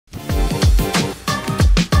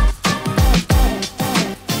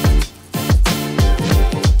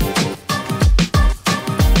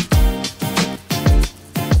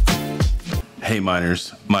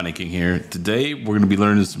miners, Mining King here. Today we're going to be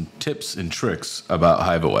learning some tips and tricks about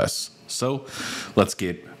Hiveos. So let's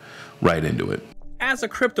get right into it. As a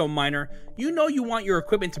crypto miner, you know you want your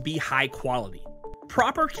equipment to be high quality.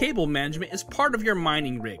 Proper cable management is part of your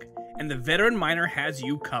mining rig, and the Veteran Miner has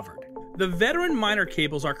you covered. The Veteran Miner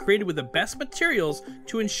cables are created with the best materials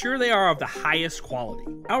to ensure they are of the highest quality.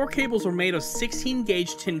 Our cables are made of 16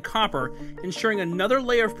 gauge tin copper, ensuring another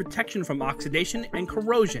layer of protection from oxidation and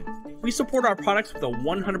corrosion. We support our products with a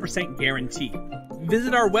 100% guarantee.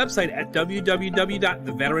 Visit our website at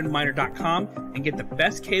www.theveteranminer.com and get the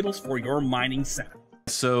best cables for your mining setup.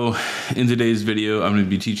 So in today's video, I'm going to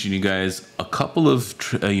be teaching you guys a couple of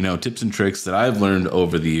tips and tricks that I've learned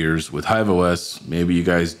over the years with Hiveos. Maybe you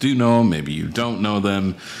guys do know them, maybe you don't know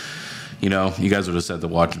them. You guys will just have to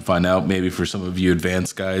watch and find out. Maybe for some of you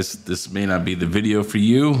advanced guys, this may not be the video for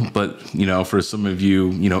you, but for some of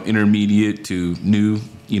you, intermediate to new,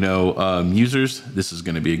 users, this is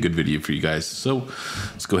going to be a good video for you guys. So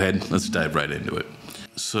let's go ahead, let's dive right into it.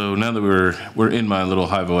 So now that we're in my little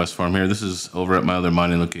Hiveos farm here, this is over at my other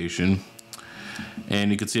mining location.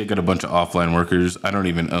 And you can see I got a bunch of offline workers. I don't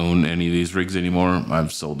even own any of these rigs anymore.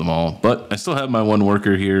 I've sold them all, but I still have my one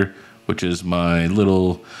worker here, which is my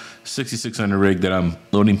little 6600 rig that I'm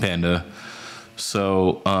loading Panda.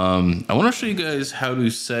 So I want to show you guys how to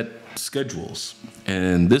set schedules.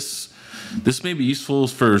 And this may be useful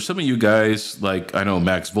for some of you guys. Like, I know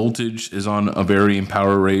max voltage is on a varying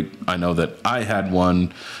power rate. I know that I had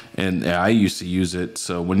one and I used to use it.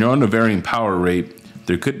 So when you're on a varying power rate,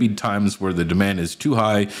 there could be times where the demand is too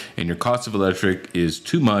high and your cost of electric is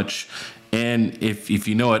too much. And if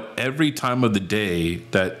you know at every time of the day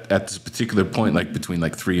that at this particular point, like between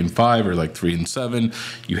like 3 and 5 or like 3 and 7,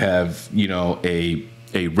 you have,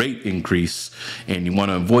 a rate increase and you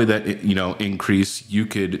want to avoid that increase, you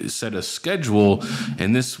could set a schedule,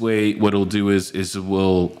 and this way what it'll do is it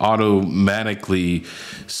will automatically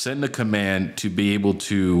send a command to be able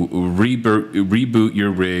to reboot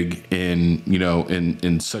your rig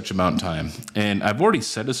in such amount of time. And I've already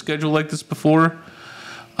set a schedule like this before.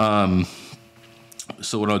 So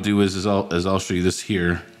what I'll do is I'll show you this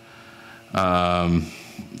here, so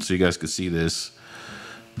you guys can see this.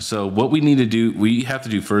 So what we have to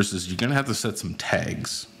do first is you're gonna have to set some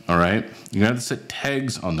tags. All right, you're gonna have to set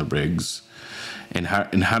tags on the rigs. And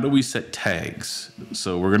how do we set tags?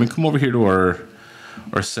 So we're gonna come over here to our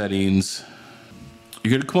settings.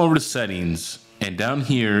 You're gonna come over to settings, and down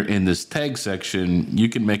here in this tag section, you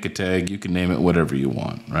can make a tag. You can name it whatever you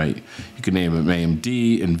want, right? You can name it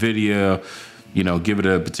AMD, NVIDIA. Give it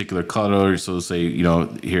a particular color. So say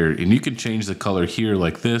here, and you can change the color here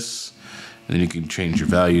like this. And then you can change your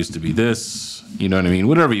values to be this,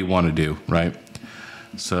 whatever you want to do, right?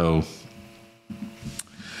 So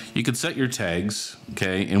you can set your tags,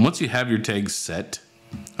 okay? And once you have your tags set,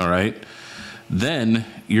 all right, then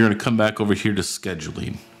you're going to come back over here to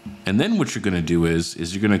scheduling. And then what you're going to do is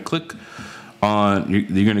you're going to click on,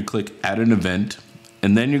 you're going to click add an event,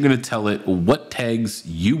 and then you're going to tell it what tags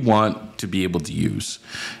you want to be able to use.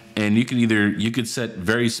 And you could set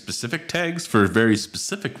very specific tags for very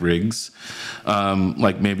specific rigs,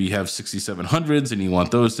 like maybe you have 6700s and you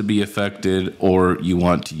want those to be affected, or you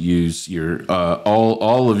want to use your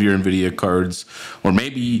all of your NVIDIA cards, or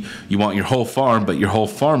maybe you want your whole farm, but your whole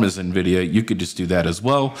farm is NVIDIA. You could just do that as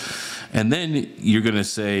well. And then you're gonna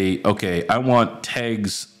say, okay, I want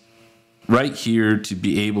tags right here to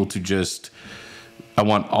be able to I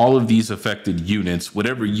want all of these affected units,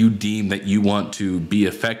 whatever you deem that you want to be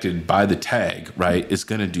affected by the tag, right? It's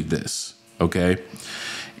going to do this, okay?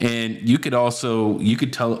 And you could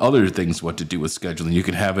tell other things what to do with scheduling. You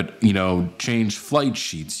could have it, change flight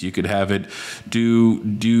sheets. You could have it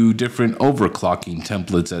do different overclocking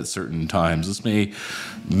templates at certain times. This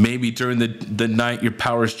maybe during the night your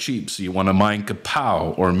power is cheap, so you want to mine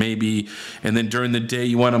kapow, or maybe, and then during the day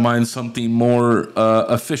you want to mine something more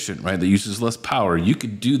efficient, right? That uses less power. You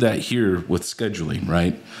could do that here with scheduling,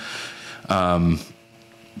 right?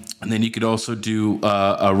 And then you could also do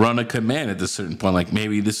run a command at a certain point, like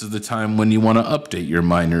maybe this is the time when you want to update your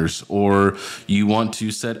miners, or you want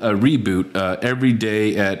to set a reboot every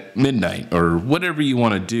day at midnight, or whatever you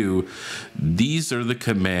want to do. These are the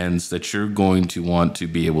commands that you're going to want to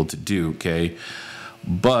be able to do, okay?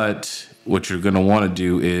 But what you're going to want to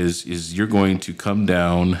do is you're going to come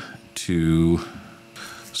down to...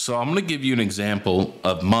 So I'm going to give you an example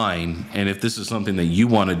of mine, and if this is something that you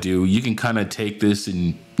want to do, you can kind of take this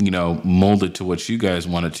and mold it to what you guys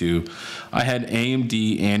want it to. I had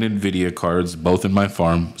AMD and NVIDIA cards both in my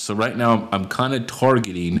farm, so right now I'm kind of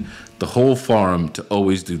targeting the whole farm to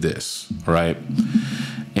always do this, right?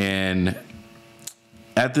 And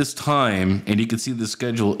at this time, and you can see the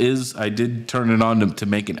schedule is, I did turn it on to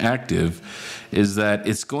make it active, is that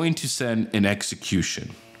it's going to send an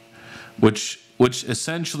execution, which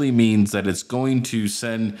essentially means that it's going to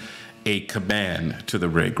send a command to the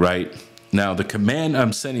rig, right? Now, the command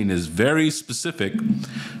I'm sending is very specific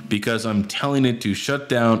because I'm telling it to shut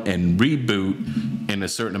down and reboot in a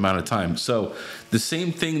certain amount of time. So the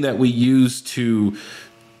same thing that we use to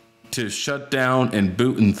shut down and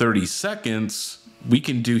boot in 30 seconds, we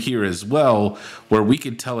can do here as well, where we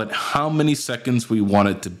can tell it how many seconds we want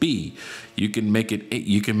it to be. You can make it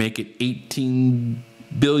 18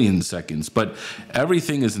 billion seconds, but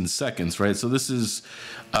everything is in seconds, right? So this is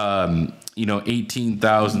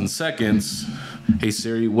 18,000 seconds. Hey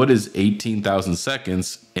Siri, what is 18,000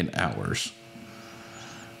 seconds in hours?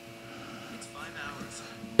 It's 5 hours.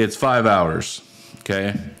 It's 5 hours.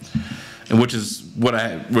 Okay. And which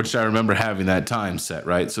I remember having that time set,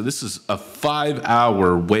 right? So this is a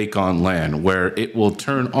 5-hour wake on land where it will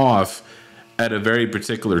turn off at a very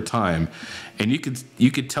particular time. And you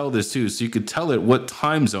could tell this too. So you could tell it what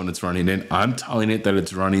time zone it's running in. I'm telling it that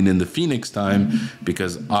it's running in the Phoenix time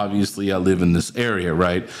because obviously I live in this area,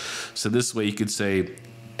 right? So this way you could say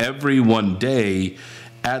every 1 day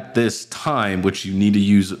at this time, which you need to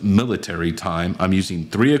use military time. I'm using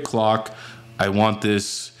 3 o'clock. I want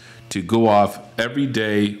this to go off every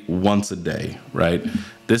day, once a day, right?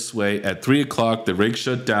 This way, at 3 o'clock, the rig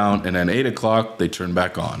shut down, and at 8 o'clock, they turn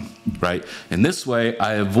back on, right? And this way,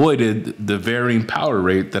 I avoided the varying power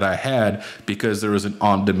rate that I had because there was an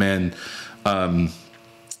on-demand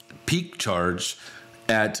peak charge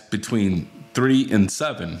at between 3 and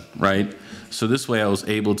 7, right? So this way, I was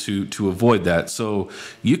able to avoid that. So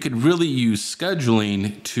you could really use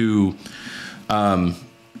scheduling to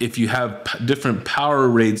if you have different power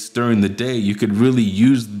rates during the day, you could really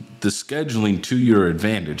use the scheduling to your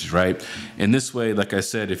advantage, right? And this way, like I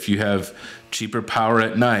said, if you have cheaper power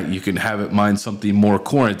at night, you can have it mine something more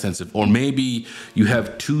core intensive. Or maybe you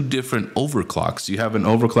have 2 different overclocks. You have an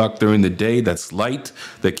overclock during the day that's light,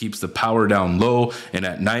 that keeps the power down low. And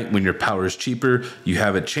at night, when your power is cheaper, you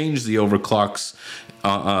have it change the overclocks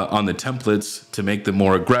on the templates to make them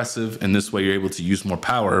more aggressive, and this way you're able to use more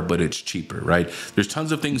power, but it's cheaper, right? There's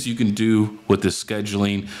tons of things you can do with this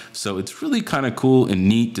scheduling, so it's really kind of cool and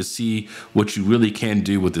neat to see what you really can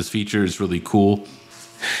do with this feature. It's really cool.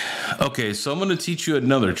 Okay, so I'm going to teach you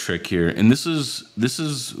another trick here, and this is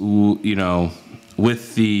with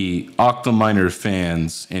the octominer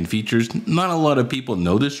fans and features. Not a lot of people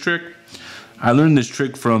know this trick. I learned this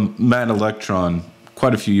trick from Matt Electron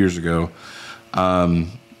quite a few years ago.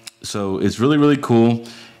 So it's really, really cool,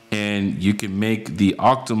 and you can make the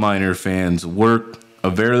octominer fans work a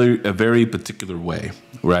very particular way,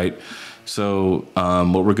 right? So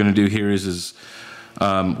what we're going to do here is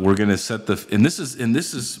we're going to set and this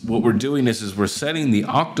is what we're doing is we're setting the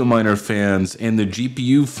octominer fans and the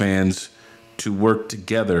GPU fans to work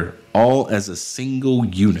together all as a single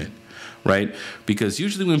unit. Right? Because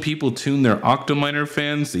usually when people tune their octominer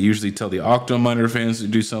fans, they usually tell the octominer fans to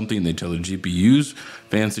do something, they tell the GPUs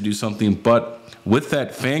fans to do something, but with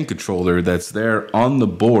that fan controller that's there on the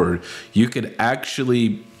board, you could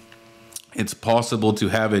actually, it's possible to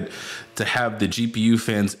have the GPU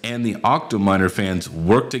fans and the octominer fans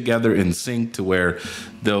work together in sync to where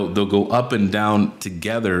they'll go up and down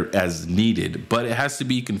together as needed, but it has to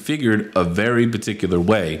be configured a very particular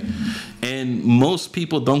way. And most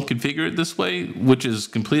people don't configure it this way, which is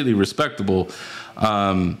completely respectable.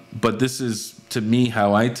 But this is, to me,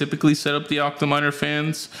 how I typically set up the octominer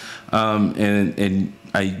fans. And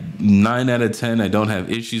 9 out of 10, I don't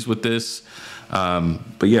have issues with this.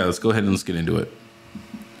 But yeah, let's go ahead and let's get into it.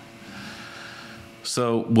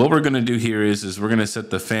 So what we're going to do here is we're going to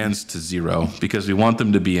set the fans to 0 because we want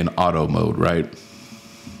them to be in auto mode, right?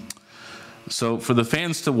 So for the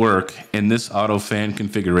fans to work in this auto fan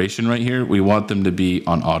configuration right here, we want them to be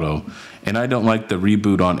on auto. And I don't like the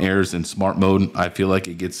reboot on airs in smart mode. I feel like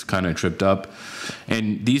it gets kind of tripped up.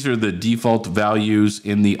 And these are the default values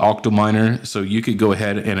in the octominer. So you could go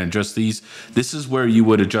ahead and adjust these. This is where you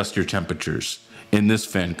would adjust your temperatures. In this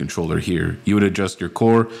fan controller here, you would adjust your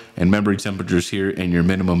core and memory temperatures here and your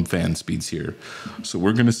minimum fan speeds here. So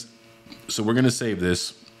we're gonna save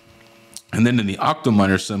this, and then in the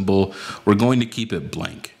octominer symbol, we're going to keep it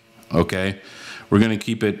blank. Okay, we're gonna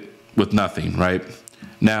keep it with nothing, right?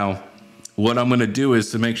 Now, what I'm gonna do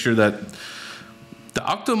is to make sure that the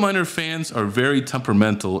octominer fans are very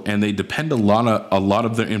temperamental, and they depend a lot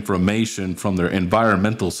of their information from their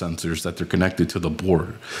environmental sensors that they're connected to the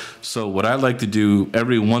board. So what I like to do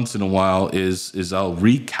every once in a while is I'll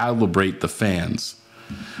recalibrate the fans,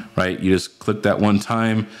 right? You just click that one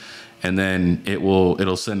time, and then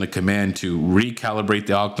it'll send a command to recalibrate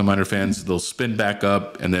the octominer fans. They'll spin back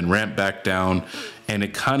up and then ramp back down. And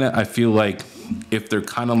it kind of, I feel like if they're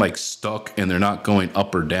kind of like stuck and they're not going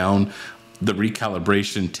up or down, the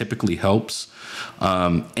recalibration typically helps.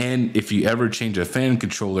 And if you ever change a fan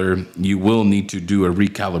controller, you will need to do a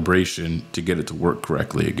recalibration to get it to work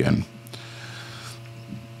correctly again.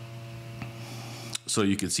 So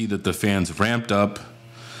you can see that the fans ramped up,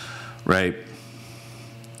 right?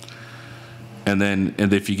 And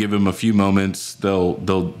if you give them a few moments, they'll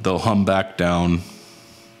hum back down.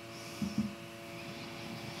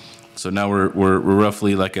 So now we're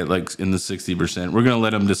roughly like in the 60%. We're gonna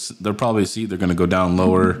let them they'll probably see they're gonna go down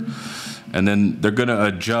lower, and then they're gonna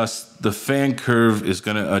adjust. The fan curve is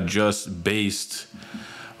gonna adjust based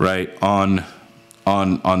right on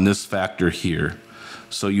this factor here.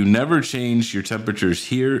 So you never change your temperatures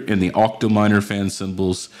here in the octominer fan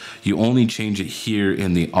symbols. You only change it here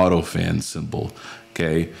in the auto fan symbol.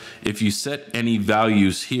 Okay. If you set any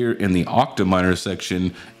values here in the octominer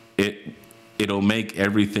section, it'll make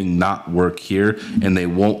everything not work here, and they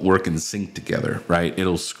won't work in sync together, right?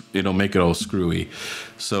 It'll make it all screwy.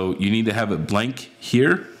 So you need to have it blank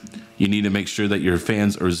here. You need to make sure that your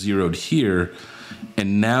fans are zeroed here.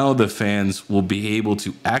 And now the fans will be able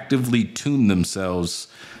to actively tune themselves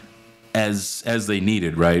as they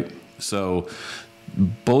needed, right? So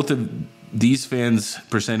both of these fans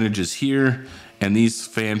percentages here and these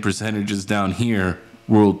fan percentages down here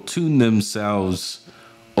will tune themselves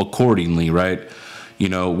accordingly, right? You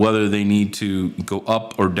know, whether they need to go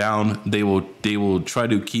up or down, they will try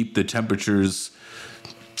to keep the temperatures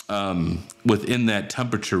within that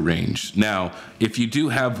temperature range. Now, if you do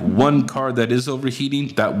have one card that is overheating,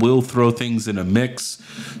 that will throw things in a mix.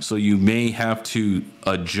 So you may have to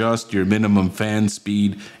adjust your minimum fan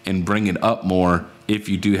speed and bring it up more if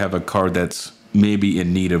you do have a card that's maybe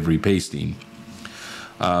in need of repasting.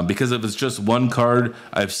 Because if it's just one card,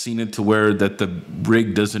 I've seen it to where that the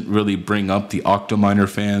rig doesn't really bring up the octominer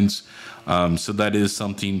fans. So that is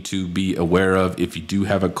something to be aware of if you do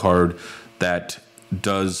have a card that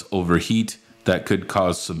does overheat. That could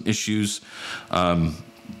cause some issues. All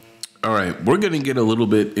right, we're gonna get a little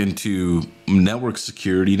bit into network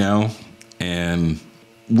security now, and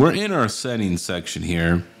we're in our settings section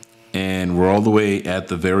here, and we're all the way at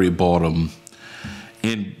the very bottom.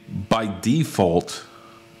 And by default,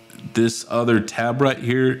 this other tab right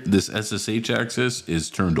here, this SSH access, is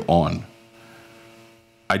turned on.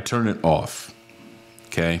 I turn it off,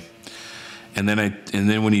 okay? And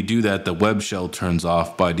then when you do that, the web shell turns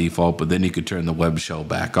off by default, but then you could turn the web shell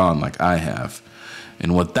back on like I have.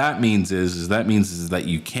 And what that means is that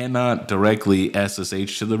you cannot directly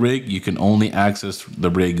SSH to the rig. You can only access the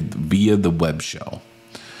rig via the web shell.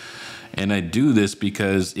 And I do this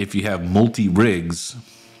because if you have multi-rigs,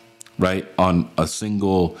 right, on a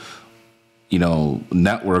single, you know,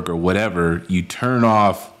 network or whatever, you turn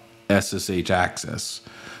off SSH access,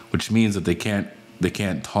 which means that they can't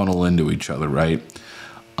tunnel into each other, right?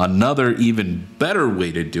 Another even better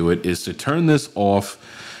way to do it is to turn this off,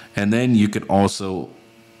 and then you can also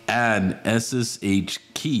add SSH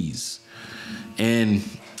keys. And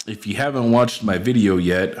if you haven't watched my video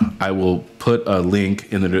yet, I will put a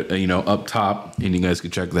link in the, you know, up top, and you guys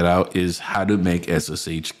can check that out, is how to make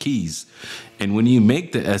SSH keys. And when you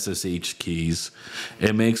make the SSH keys,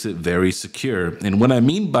 it makes it very secure. And what I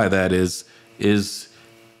mean by that is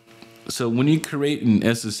so when you create an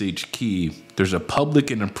SSH key, there's a public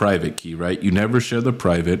and a private key, right? You never share the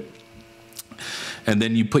private. And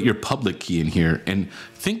then you put your public key in here. And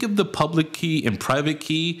think of the public key and private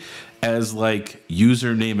key as like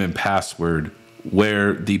username and password,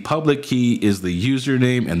 where the public key is the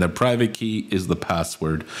username and the private key is the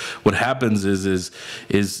password. What happens is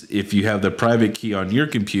if you have the private key on your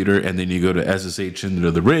computer and then you go to SSH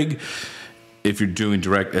into the rig, if you're doing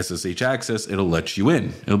direct SSH access, it'll let you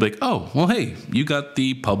in. It'll be like, oh, well, hey, you got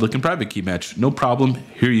the public and private key match. No problem.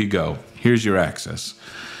 Here you go. Here's your access.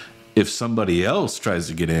 If somebody else tries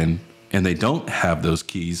to get in and they don't have those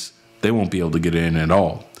keys, they won't be able to get in at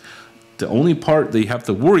all. The only part that you have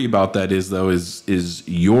to worry about that is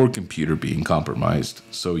your computer being compromised.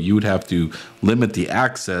 So you would have to limit the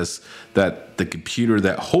access that the computer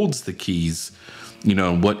that holds the keys, you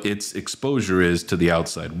know, what its exposure is to the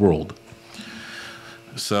outside world.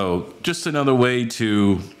 So just another way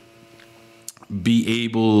to be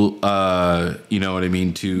able, you know what I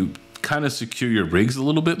mean, to kind of secure your rigs a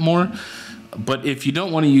little bit more. But if you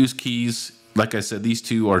don't want to use keys, like I said, these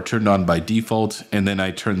two are turned on by default, and then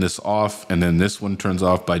I turn this off, and then this one turns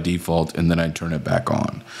off by default, and then I turn it back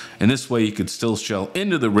on. And this way you could still shell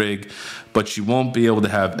into the rig, but you won't be able to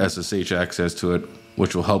have SSH access to it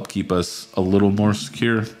which will help keep us a little more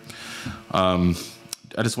secure. I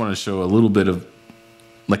just want to show a little bit of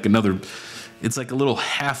like it's like a little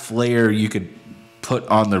half layer you could put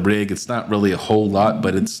on the rig. It's not really a whole lot,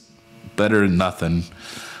 but it's better than nothing.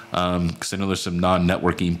 Because I know there's some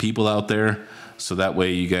non-networking people out there. So that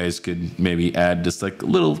way you guys could maybe add just like a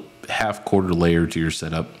little half-quarter layer to your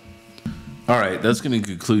setup. All right, that's going to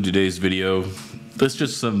conclude today's video. That's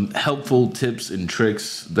just some helpful tips and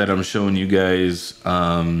tricks that I'm showing you guys.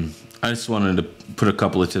 I just wanted to put a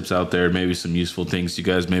couple of tips out there, maybe some useful things. You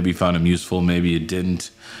guys maybe found them useful, maybe you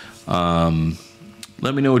didn't.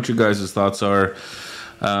 Let me know what your guys' thoughts are.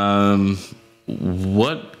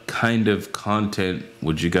 What kind of content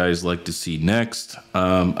would you guys like to see next?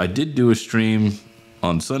 I did do a stream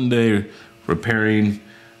on Sunday repairing,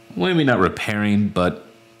 well, maybe not repairing, but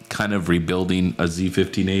kind of rebuilding a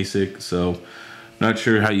Z15 ASIC. So not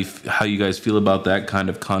sure how you guys feel about that kind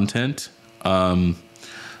of content.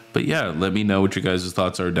 But yeah, let me know what your guys'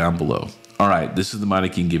 thoughts are down below. All right, this is the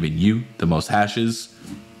Mining King giving you the most hashes,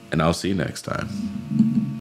 and I'll see you next time.